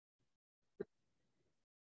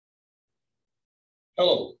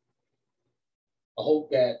Hello. I hope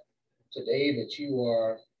that today that you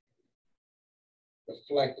are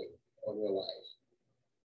reflecting on your life.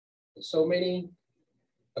 In so many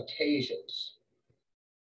occasions,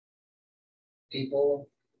 people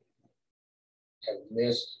have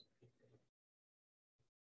missed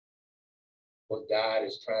what God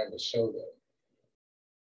is trying to show them.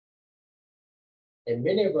 And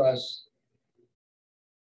many of us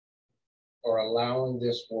are allowing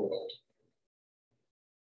this world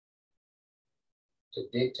to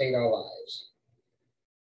dictate our lives,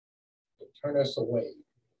 to turn us away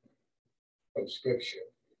from Scripture,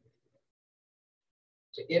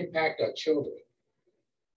 to impact our children,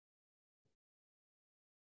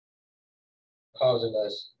 causing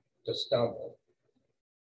us to stumble,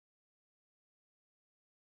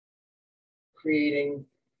 creating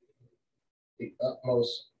the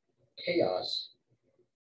utmost chaos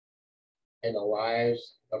in the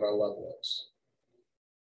lives of our loved ones.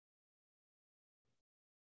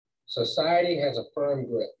 Society has a firm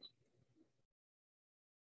grip,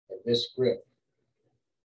 and this grip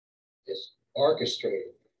is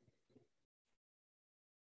orchestrated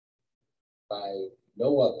by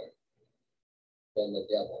no other than the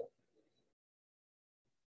devil.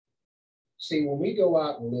 See, when we go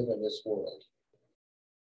out and live in this world,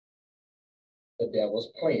 the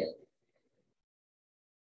devil's plan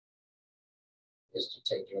is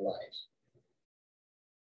to take your life.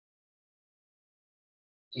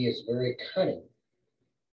 He is very cunning.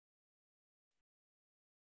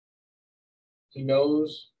 He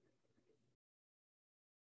knows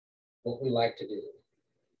what we like to do.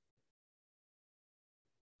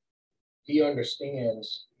 He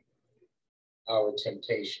understands our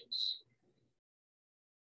temptations.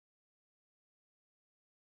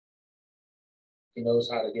 He knows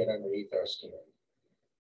how to get underneath our skin.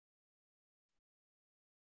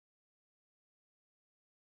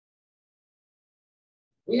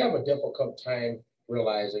 We have a difficult time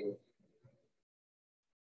realizing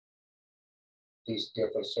these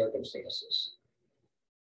different circumstances.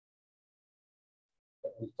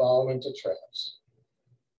 But we fall into traps,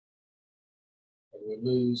 and we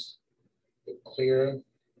lose the clear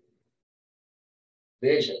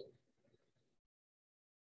vision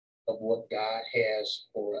of what God has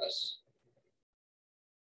for us.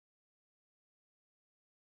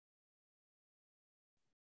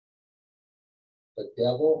 The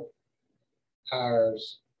devil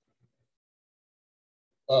hires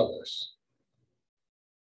others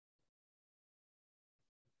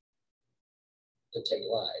to take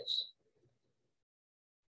lives.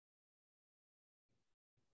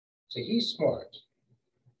 So he's smart.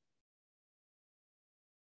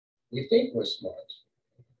 We think we're smart,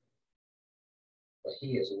 but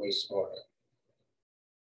he is way smarter.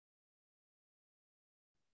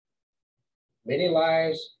 Many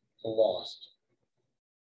lives are lost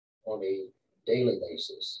on a daily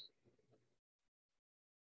basis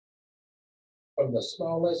from the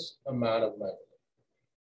smallest amount of money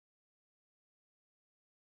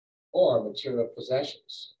or material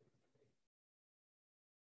possessions.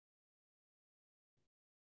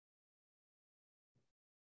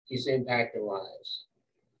 He's impacting lives.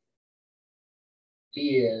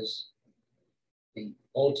 He is the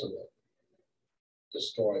ultimate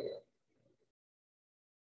destroyer.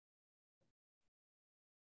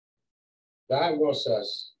 God wants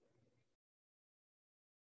us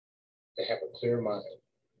to have a clear mind,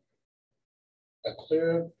 a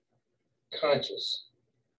clear conscience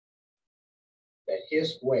that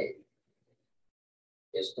his way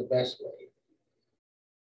is the best way.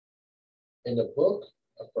 In the book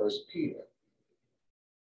of 1 Peter,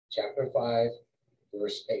 chapter 5,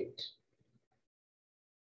 verse 8,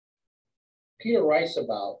 Peter writes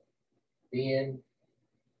about being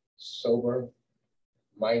sober-minded,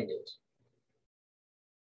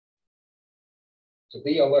 to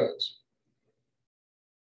be alert.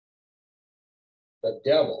 The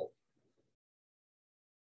devil,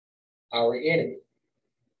 our enemy,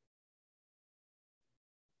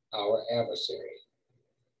 our adversary,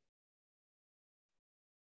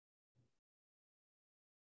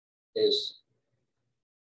 is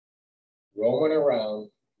roaming around,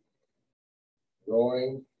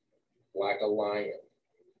 roaring like a lion,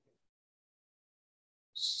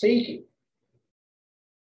 seeking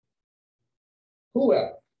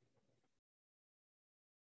whoever,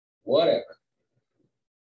 whatever,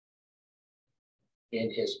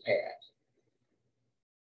 in his path.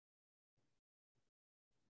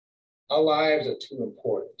 Our lives are too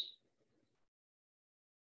important.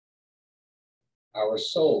 Our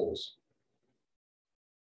souls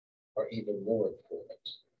are even more important.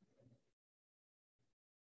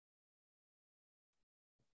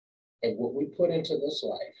 And what we put into this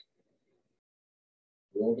life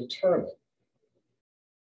will determine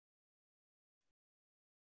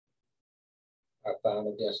our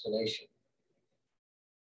final destination.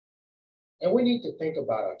 And we need to think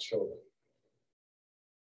about our children,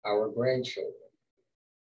 our grandchildren,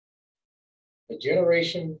 the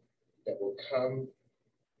generation that will come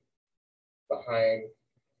behind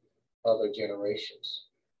other generations.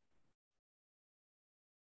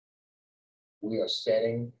 We are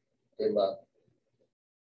setting them up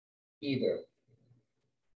either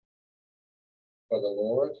for the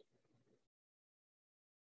Lord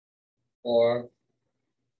or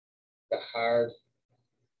the hard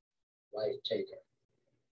life taker.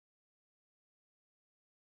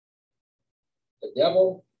 The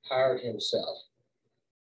devil hired himself.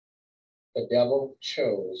 The devil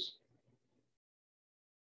chose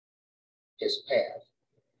his path.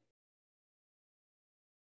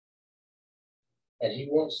 And he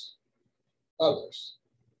wants others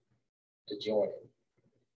to join him.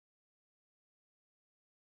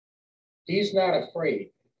 He's not afraid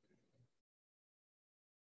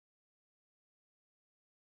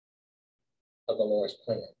of the Lord's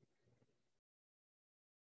plan.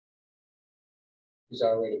 He's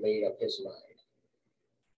already made up his mind.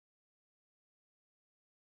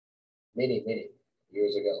 Many, many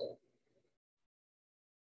years ago.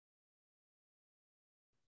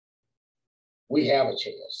 We have a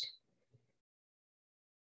chance.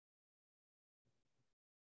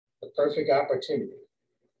 The perfect opportunity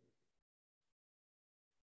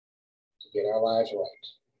to get our lives right.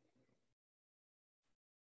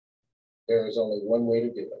 There is only one way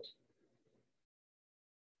to do it.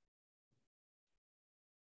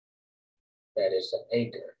 That is to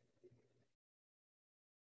anchor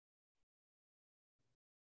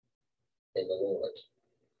in the Lord.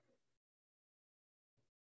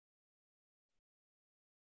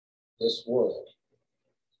 This world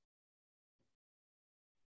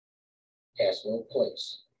has no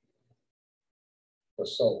place for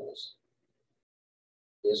souls.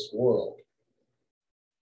 This world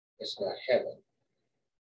is not heaven.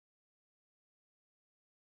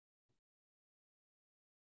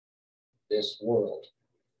 This world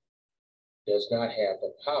does not have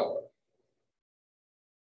the power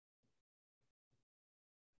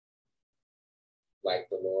like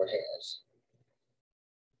the Lord has.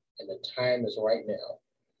 And the time is right now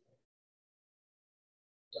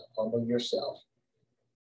to humble yourself,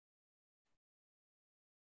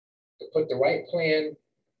 to put the right plan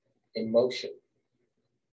in motion,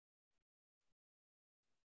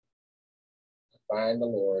 to find the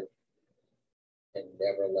Lord and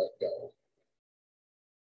never let go.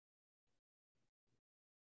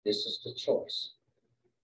 This is the choice.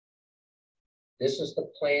 This is the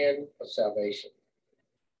plan of salvation.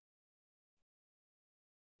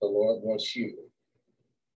 The Lord wants you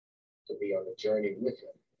to be on the journey with him.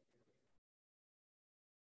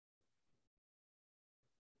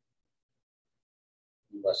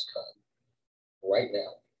 You must come right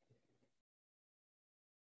now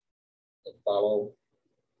and follow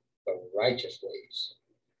the righteous ways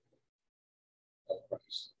of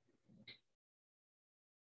Christ.